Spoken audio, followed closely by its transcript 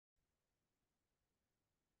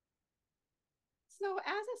So, as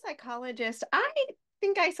a psychologist, I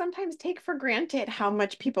think I sometimes take for granted how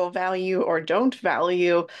much people value or don't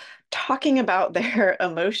value talking about their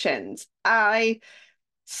emotions. I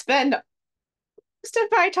spend most of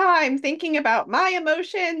my time thinking about my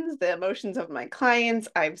emotions, the emotions of my clients.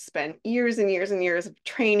 I've spent years and years and years of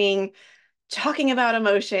training talking about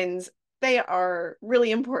emotions. They are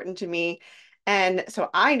really important to me. And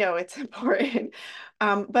so I know it's important.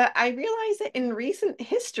 But I realize that in recent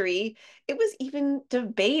history, it was even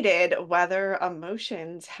debated whether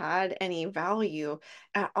emotions had any value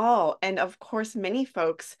at all. And of course, many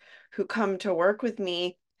folks who come to work with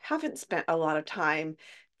me haven't spent a lot of time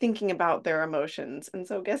thinking about their emotions. And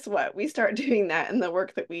so guess what? We start doing that in the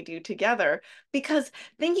work that we do together because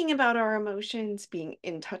thinking about our emotions, being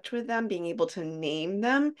in touch with them, being able to name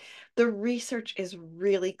them, the research is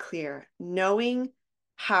really clear. Knowing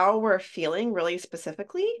how we're feeling really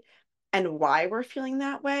specifically and why we're feeling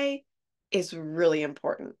that way is really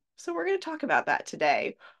important. So we're going to talk about that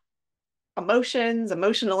today. Emotions,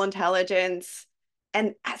 emotional intelligence,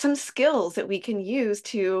 and some skills that we can use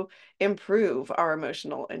to improve our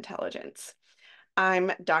emotional intelligence.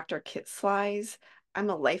 I'm Dr. Kit Slies. I'm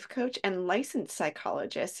a life coach and licensed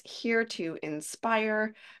psychologist here to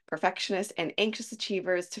inspire perfectionists and anxious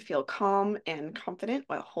achievers to feel calm and confident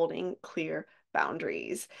while holding clear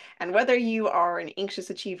boundaries. And whether you are an anxious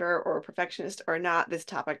achiever or a perfectionist or not, this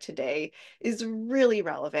topic today is really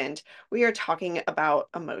relevant. We are talking about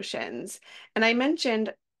emotions. And I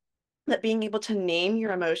mentioned that being able to name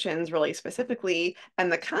your emotions really specifically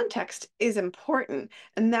and the context is important.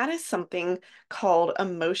 And that is something called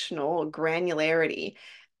emotional granularity.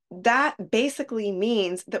 That basically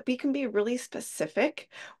means that we can be really specific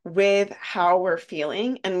with how we're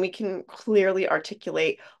feeling and we can clearly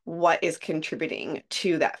articulate what is contributing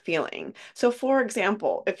to that feeling. So, for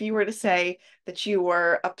example, if you were to say that you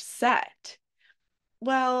were upset,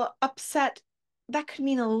 well, upset, that could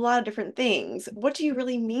mean a lot of different things. What do you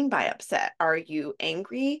really mean by upset? Are you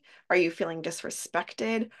angry? Are you feeling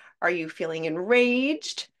disrespected? Are you feeling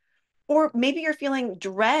enraged? Or maybe you're feeling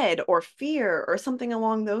dread or fear or something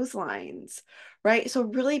along those lines, right? So,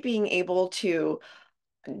 really being able to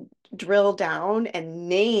drill down and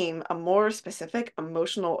name a more specific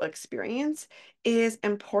emotional experience is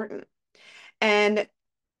important. And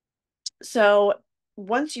so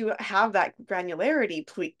once you have that granularity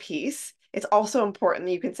piece, it's also important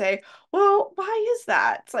that you can say, well, why is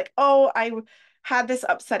that? It's like, oh, had this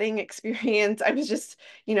upsetting experience. I was just,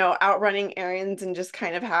 out running errands and just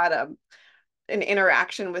kind of had an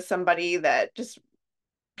interaction with somebody that just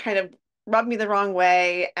kind of rubbed me the wrong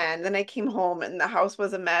way. And then I came home and the house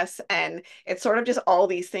was a mess. And it's sort of just all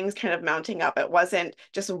these things kind of mounting up. It wasn't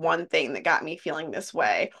just one thing that got me feeling this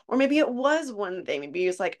way. Or maybe it was one thing. Maybe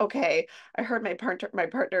it's like, okay, I heard my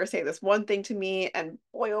partner say this one thing to me, and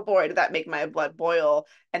boy, oh boy, did that make my blood boil.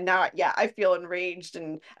 And now, yeah, I feel enraged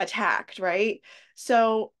and attacked, right?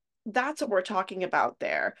 So that's what we're talking about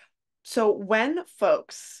there. So when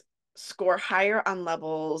folks score higher on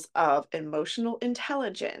levels of emotional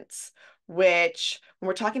intelligence, which when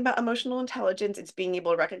we're talking about emotional intelligence, it's being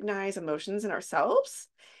able to recognize emotions in ourselves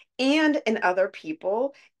and in other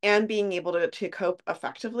people and being able to cope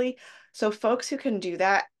effectively. So folks who can do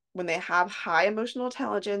that when they have high emotional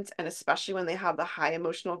intelligence and especially when they have the high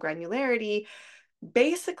emotional granularity,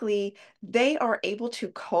 basically they are able to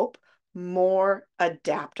cope more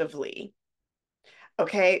adaptively.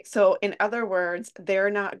 Okay, so in other words, they're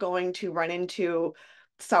not going to run into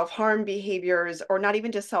self-harm behaviors or not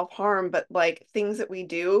even just self-harm, but like things that we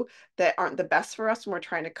do that aren't the best for us when we're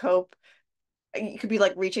trying to cope. It could be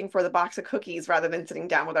like reaching for the box of cookies rather than sitting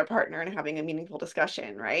down with our partner and having a meaningful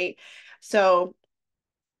discussion, right? So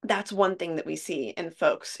that's one thing that we see in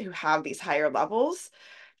folks who have these higher levels.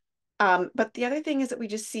 But the other thing is that we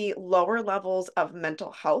just see lower levels of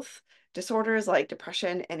mental health disorders like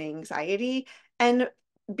depression and anxiety, and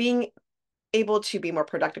being able to be more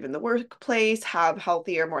productive in the workplace, have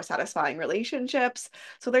healthier, more satisfying relationships.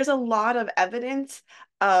 So there's a lot of evidence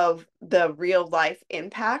of the real life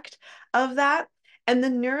impact of that. And the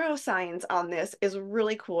neuroscience on this is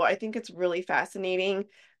really cool. I think it's really fascinating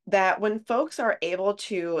that when folks are able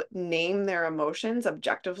to name their emotions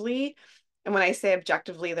objectively, and when I say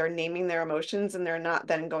objectively, they're naming their emotions and they're not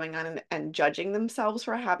then going on and judging themselves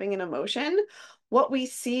for having an emotion. What we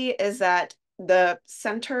see is that the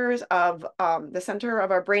center of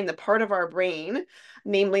our brain, the part of our brain,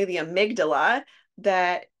 namely the amygdala,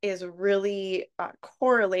 that is really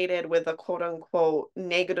correlated with the quote unquote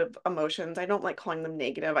negative emotions. I don't like calling them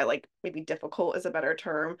negative. I like maybe difficult is a better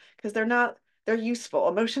term because they're useful.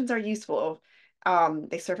 Emotions are useful.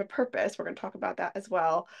 They serve a purpose. We're going to talk about that as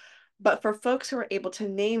well. But for folks who are able to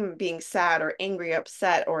name being sad or angry,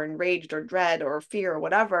 upset, or enraged, or dread, or fear, or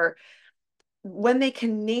whatever, when they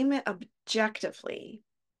can name it objectively,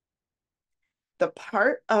 the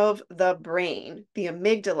part of the brain, the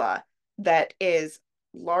amygdala, that is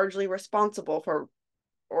largely responsible for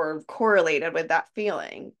or correlated with that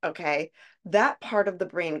feeling, okay, that part of the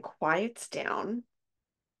brain quiets down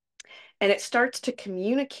and it starts to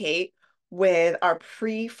communicate with our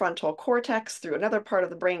prefrontal cortex through another part of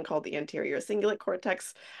the brain called the anterior cingulate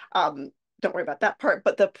cortex. Don't worry about that part,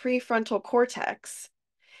 but the prefrontal cortex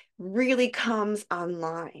really comes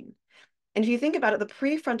online. And if you think about it, the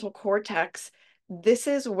prefrontal cortex, this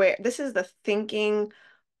is the thinking,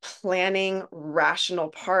 planning, rational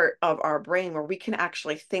part of our brain where we can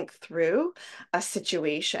actually think through a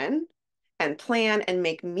situation and plan and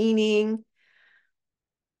make meaning.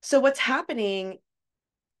 So what's happening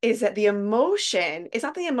is that the emotion, it's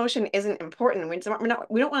not the emotion isn't important. We don't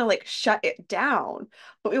want to like shut it down,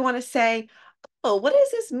 but we want to say, oh, what does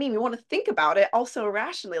this mean? We want to think about it also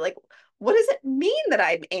rationally. Like, what does it mean that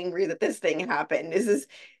I'm angry that this thing happened? Is this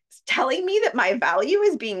telling me that my value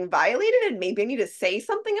is being violated and maybe I need to say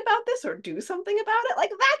something about this or do something about it? Like,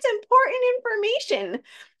 that's important information.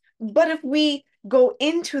 But if we go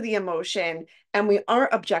into the emotion and we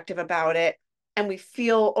aren't objective about it and we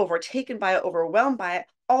feel overtaken by it, overwhelmed by it,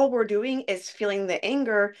 all we're doing is feeling the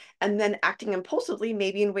anger and then acting impulsively,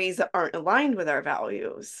 maybe in ways that aren't aligned with our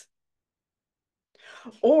values.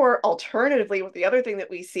 Or alternatively, with the other thing that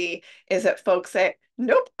we see is that folks say,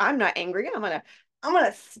 nope, I'm not angry. I'm gonna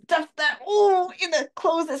stuff that in the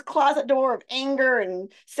close this closet door of anger and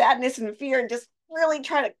sadness and fear and just really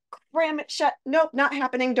try to cram it shut. Nope, not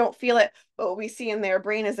happening. Don't feel it. But what we see in their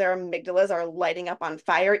brain is their amygdalas are lighting up on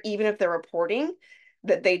fire, even if they're reporting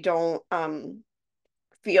that they don't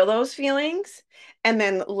feel those feelings. And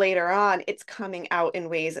then later on, it's coming out in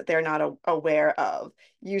ways that they're not aware of,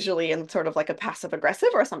 usually in sort of like a passive aggressive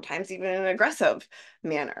or sometimes even an aggressive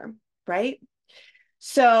manner, right?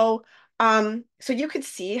 So, so you could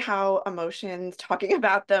see how emotions, talking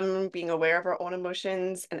about them, being aware of our own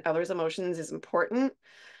emotions and others' emotions is important.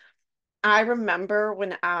 I remember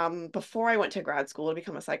when before I went to grad school to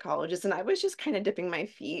become a psychologist, and I was just kind of dipping my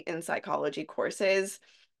feet in psychology courses.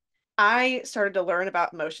 I started to learn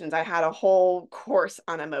about emotions. I had a whole course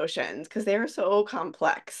on emotions because they are so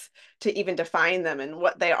complex to even define them and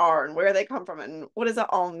what they are and where they come from and what does it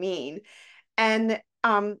all mean. And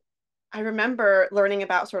I remember learning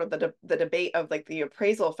about sort of the debate of like the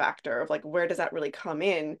appraisal factor of like where does that really come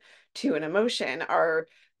in to an emotion? Or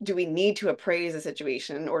do we need to appraise a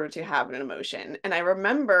situation in order to have an emotion? And I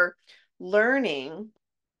remember learning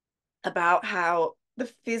about how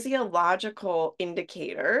the physiological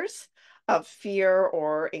indicators of fear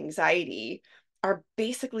or anxiety are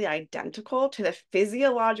basically identical to the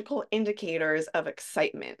physiological indicators of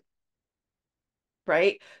excitement,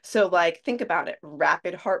 right? So, like, think about it,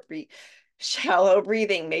 rapid heartbeat, shallow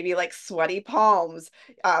breathing, maybe like sweaty palms,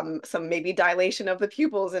 some maybe dilation of the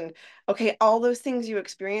pupils, and okay, all those things you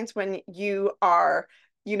experience when you are,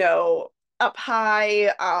 you know, up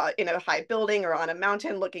high in a high building or on a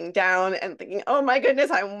mountain looking down and thinking, oh my goodness,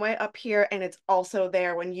 I'm way up here. And it's also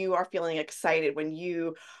there when you are feeling excited, when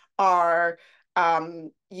you are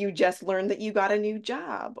you just learned that you got a new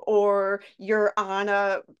job or you're on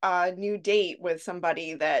a new date with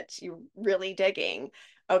somebody that you're really digging.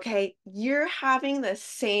 Okay, you're having the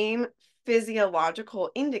same physiological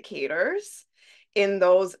indicators in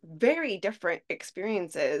those very different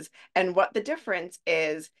experiences. And what the difference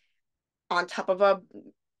is on top of a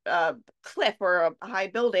cliff or a high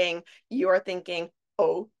building, you are thinking,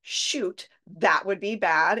 oh, shoot, that would be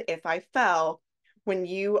bad if I fell. When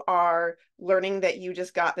you are learning that you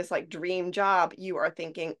just got this like dream job, you are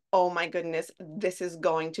thinking, oh my goodness, this is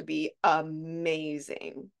going to be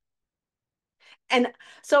amazing. And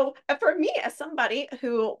so for me, as somebody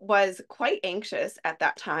who was quite anxious at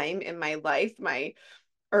that time in my life, my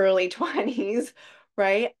early 20s,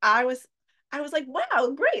 right? I was like,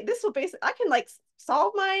 wow, great. This will basically I can like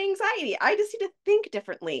solve my anxiety. I just need to think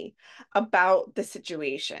differently about the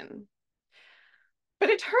situation. But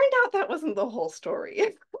it turned out that wasn't the whole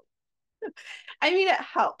story. I mean, it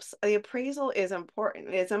helps. The appraisal is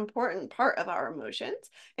important. It's an important part of our emotions,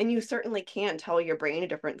 and you certainly can tell your brain a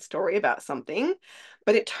different story about something.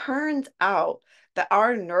 But it turns out that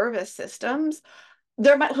our nervous systems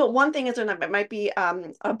there might well, one thing is there might be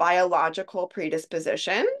a biological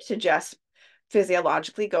predisposition to just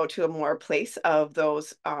physiologically go to a more place of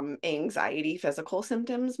those anxiety physical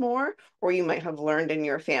symptoms more, or you might have learned in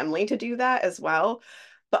your family to do that as well.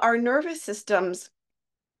 But our nervous systems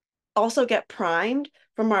also get primed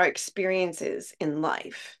from our experiences in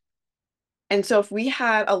life. And so if we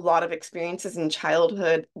had a lot of experiences in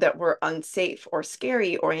childhood that were unsafe or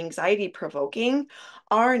scary or anxiety provoking,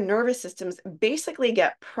 our nervous systems basically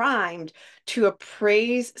get primed to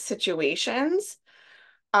appraise situations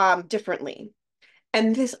differently.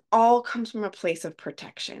 And this all comes from a place of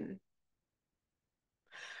protection.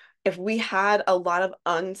 If we had a lot of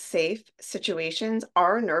unsafe situations,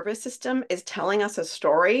 our nervous system is telling us a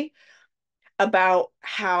story about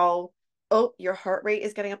how, oh, your heart rate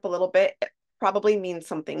is getting up a little bit. It probably means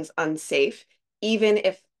something's unsafe, even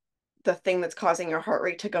if the thing that's causing your heart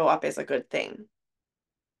rate to go up is a good thing.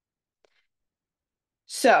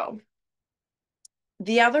 So,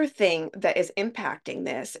 the other thing that is impacting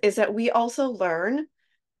this is that we also learn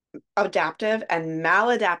adaptive and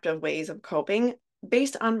maladaptive ways of coping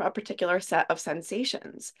based on a particular set of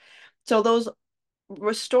sensations. So those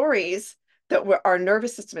were stories that our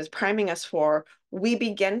nervous system is priming us for, we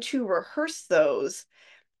begin to rehearse those,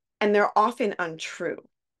 and they're often untrue.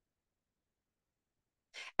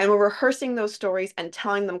 And we're rehearsing those stories and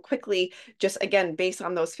telling them quickly, just again, based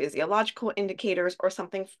on those physiological indicators or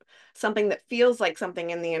something that feels like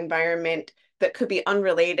something in the environment that could be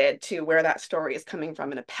unrelated to where that story is coming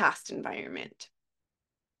from in a past environment.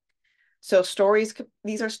 So stories,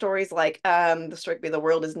 these are stories like the story could be the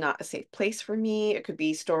world is not a safe place for me. It could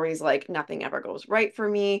be stories like nothing ever goes right for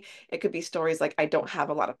me. It could be stories like I don't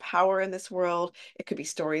have a lot of power in this world. It could be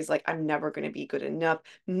stories like I'm never going to be good enough.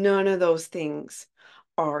 None of those things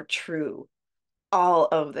are true all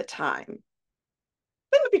of the time.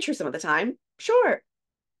 They might be true some of the time. Sure.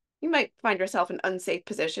 You might find yourself in unsafe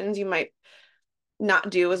positions. You might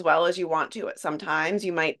not do as well as you want to at sometimes.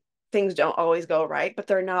 Things don't always go right, but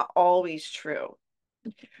they're not always true.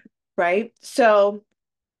 Right? So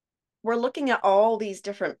we're looking at all these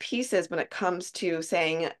different pieces when it comes to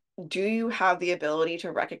saying, do you have the ability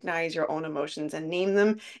to recognize your own emotions and name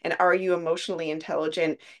them? And are you emotionally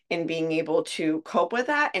intelligent in being able to cope with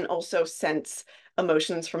that and also sense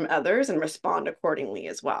emotions from others and respond accordingly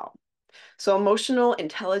as well? So emotional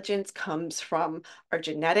intelligence comes from our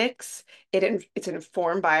genetics. It's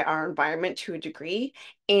informed by our environment to a degree,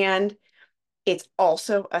 and it's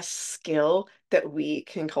also a skill that we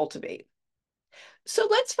can cultivate. So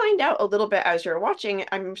let's find out a little bit as you're watching.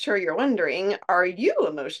 I'm sure you're wondering, are you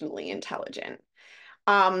emotionally intelligent?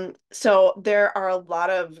 So there are a lot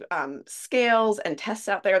of scales and tests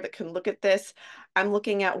out there that can look at this. I'm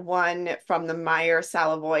looking at one from the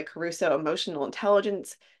Meyer-Savoy-Caruso Emotional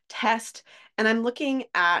Intelligence Test, and I'm looking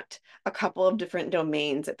at a couple of different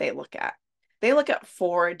domains that they look at. They look at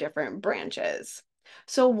four different branches.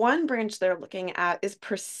 So one branch they're looking at is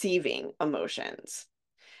perceiving emotions.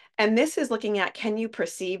 And this is looking at, can you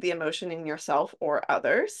perceive the emotion in yourself or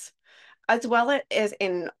others, as well as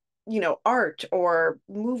in, art or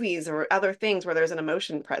movies or other things where there's an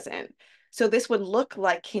emotion present. So this would look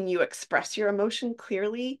like, can you express your emotion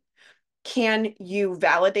clearly? Can you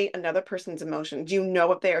validate another person's emotion? Do you know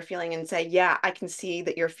what they are feeling and say, yeah, I can see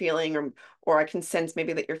that you're feeling, or I can sense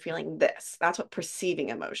maybe that you're feeling this. That's what perceiving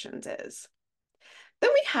emotions is.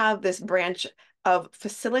 Then we have this branch of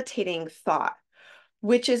facilitating thought,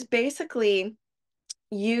 which is basically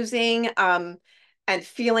using and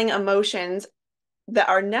feeling emotions that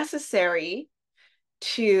are necessary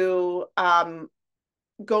to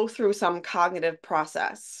go through some cognitive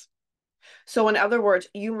process. So, in other words,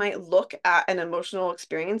 you might look at an emotional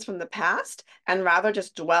experience from the past and rather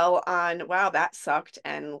just dwell on, wow, that sucked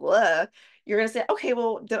and bleh, you're going to say, okay,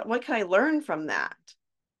 well, what can I learn from that?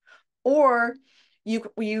 Or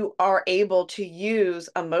you are able to use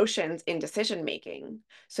emotions in decision making.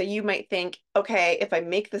 So you might think, okay, if I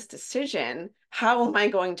make this decision, how am I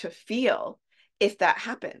going to feel if that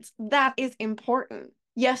happens? That is important.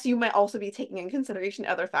 Yes, you might also be taking in consideration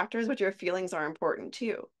other factors, but your feelings are important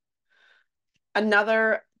too.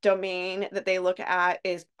 Another domain that they look at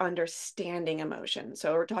is understanding emotion.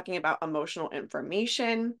 So we're talking about emotional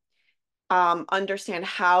information, understand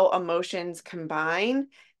how emotions combine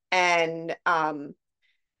and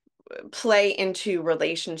play into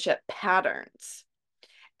relationship patterns,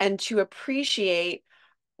 and to appreciate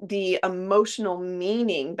the emotional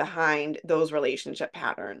meaning behind those relationship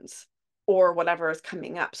patterns or whatever is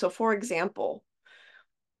coming up. So, for example,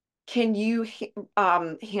 can you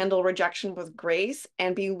handle rejection with grace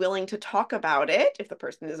and be willing to talk about it if the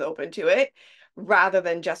person is open to it, rather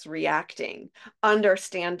than just reacting?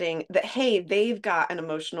 Understanding that, hey, they've got an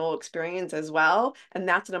emotional experience as well, and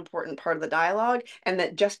that's an important part of the dialogue. And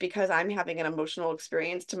that just because I'm having an emotional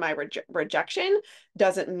experience to my rejection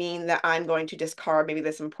doesn't mean that I'm going to discard maybe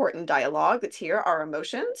this important dialogue that's here. Our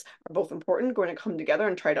emotions are both important, going to come together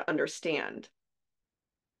and try to understand.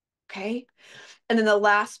 Okay. And then the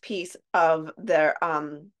last piece of their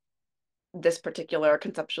this particular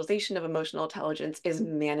conceptualization of emotional intelligence is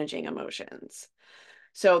managing emotions.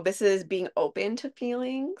 So this is being open to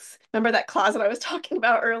feelings. Remember that closet I was talking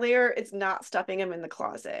about earlier? It's not stuffing them in the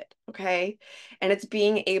closet, okay? And it's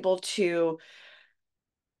being able to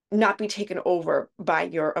not be taken over by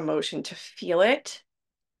your emotion, to feel it,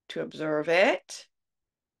 to observe it,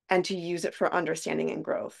 and to use it for understanding and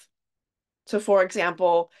growth. So for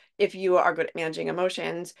example, if you are good at managing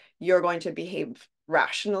emotions, you're going to behave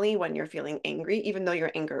rationally when you're feeling angry, even though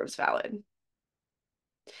your anger is valid.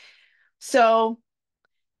 So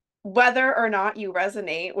whether or not you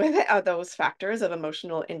resonate with those factors of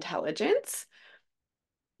emotional intelligence,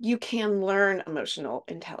 you can learn emotional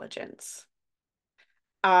intelligence.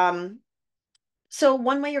 Um, so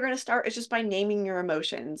one way you're going to start is just by naming your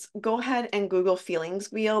emotions. Go ahead and Google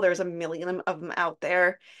feelings wheel. There's a million of them out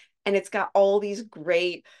there, and it's got all these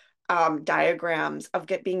great diagrams of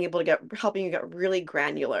being able to helping you get really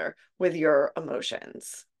granular with your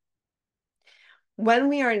emotions. When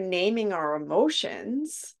we are naming our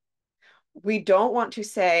emotions, we don't want to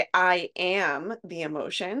say, I am the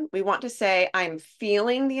emotion. We want to say, I'm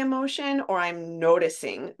feeling the emotion or I'm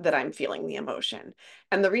noticing that I'm feeling the emotion.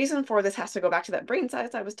 And the reason for this has to go back to that brain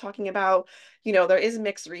size I was talking about. You know, there is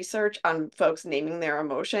mixed research on folks naming their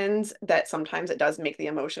emotions that sometimes it does make the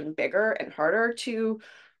emotion bigger and harder to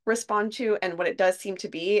respond to. And what it does seem to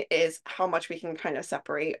be is how much we can kind of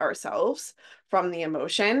separate ourselves from the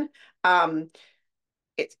emotion.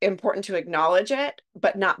 It's important to acknowledge it,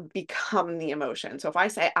 but not become the emotion. So if I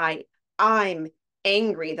say I'm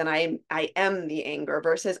angry, then I am the anger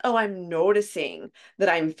versus, oh, I'm noticing that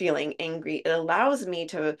I'm feeling angry. It allows me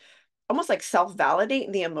to almost like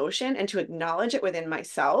self-validate the emotion and to acknowledge it within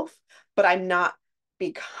myself, but I'm not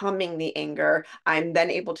becoming the anger. I'm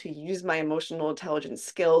then able to use my emotional intelligence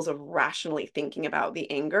skills of rationally thinking about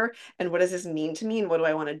the anger and what does this mean to me and what do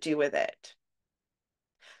I want to do with it?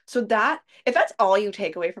 So that, if that's all you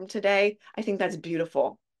take away from today, I think that's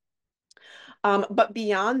beautiful. But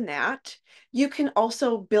beyond that, you can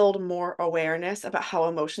also build more awareness about how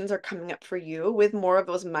emotions are coming up for you with more of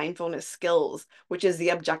those mindfulness skills, which is the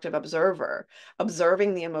objective observer,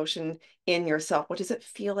 observing the emotion in yourself. What does it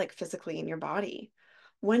feel like physically in your body?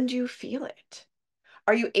 When do you feel it?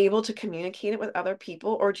 Are you able to communicate it with other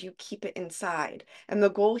people or do you keep it inside? And the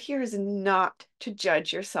goal here is not to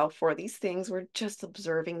judge yourself for these things. We're just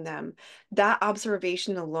observing them. That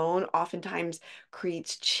observation alone oftentimes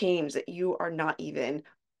creates change that you are not even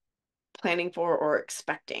planning for or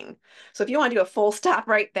expecting. So if you want to do a full stop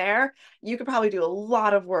right there, you could probably do a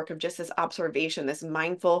lot of work of just this observation, this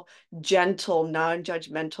mindful, gentle,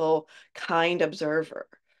 non-judgmental, kind observer,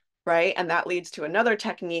 right? And that leads to another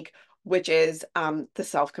technique, which is the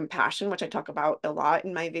self-compassion, which I talk about a lot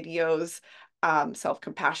in my videos.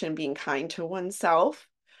 Self-compassion, being kind to oneself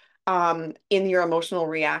in your emotional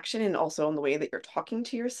reaction and also in the way that you're talking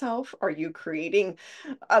to yourself. Are you creating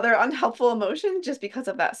other unhelpful emotions just because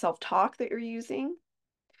of that self-talk that you're using?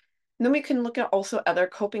 And then we can look at also other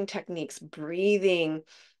coping techniques, breathing,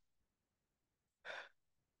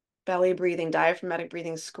 belly breathing, diaphragmatic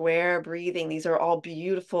breathing, square breathing. These are all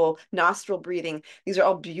beautiful, nostril breathing. These are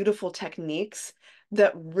all beautiful techniques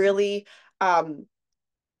that really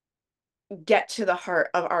get to the heart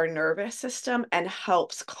of our nervous system and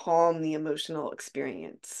helps calm the emotional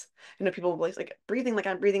experience. You know, people will be like breathing like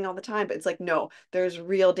I'm breathing all the time, but it's like, no, there's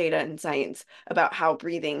real data and science about how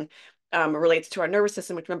breathing relates to our nervous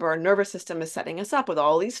system, which remember, our nervous system is setting us up with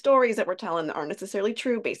all these stories that we're telling that aren't necessarily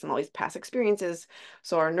true based on all these past experiences.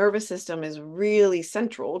 So our nervous system is really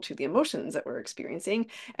central to the emotions that we're experiencing,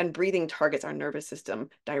 and breathing targets our nervous system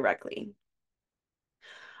directly.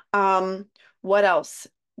 Um, what else?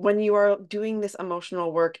 When you are doing this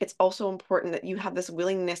emotional work, it's also important that you have this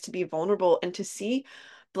willingness to be vulnerable and to see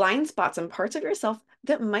blind spots and parts of yourself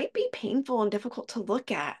that might be painful and difficult to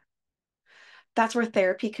look at. That's where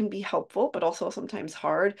therapy can be helpful, but also sometimes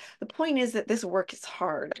hard. The point is that this work is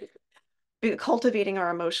hard. Cultivating our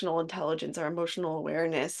emotional intelligence, our emotional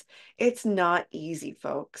awareness, it's not easy,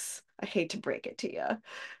 folks. I hate to break it to you.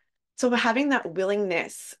 So having that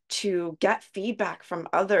willingness to get feedback from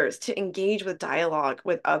others, to engage with dialogue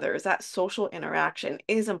with others, that social interaction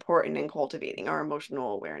is important in cultivating our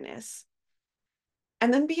emotional awareness.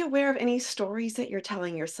 And then be aware of any stories that you're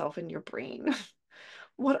telling yourself in your brain.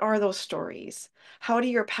 What are those stories? How do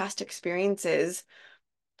your past experiences,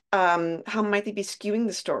 how might they be skewing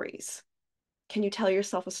the stories? Can you tell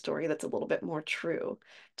yourself a story that's a little bit more true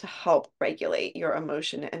to help regulate your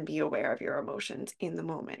emotion and be aware of your emotions in the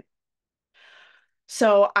moment?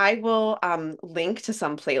 So I will link to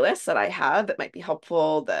some playlists that I have that might be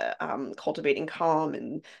helpful, the cultivating calm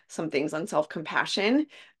and some things on self-compassion.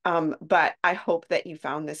 But I hope that you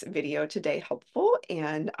found this video today helpful,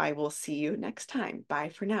 and I will see you next time. Bye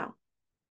for now.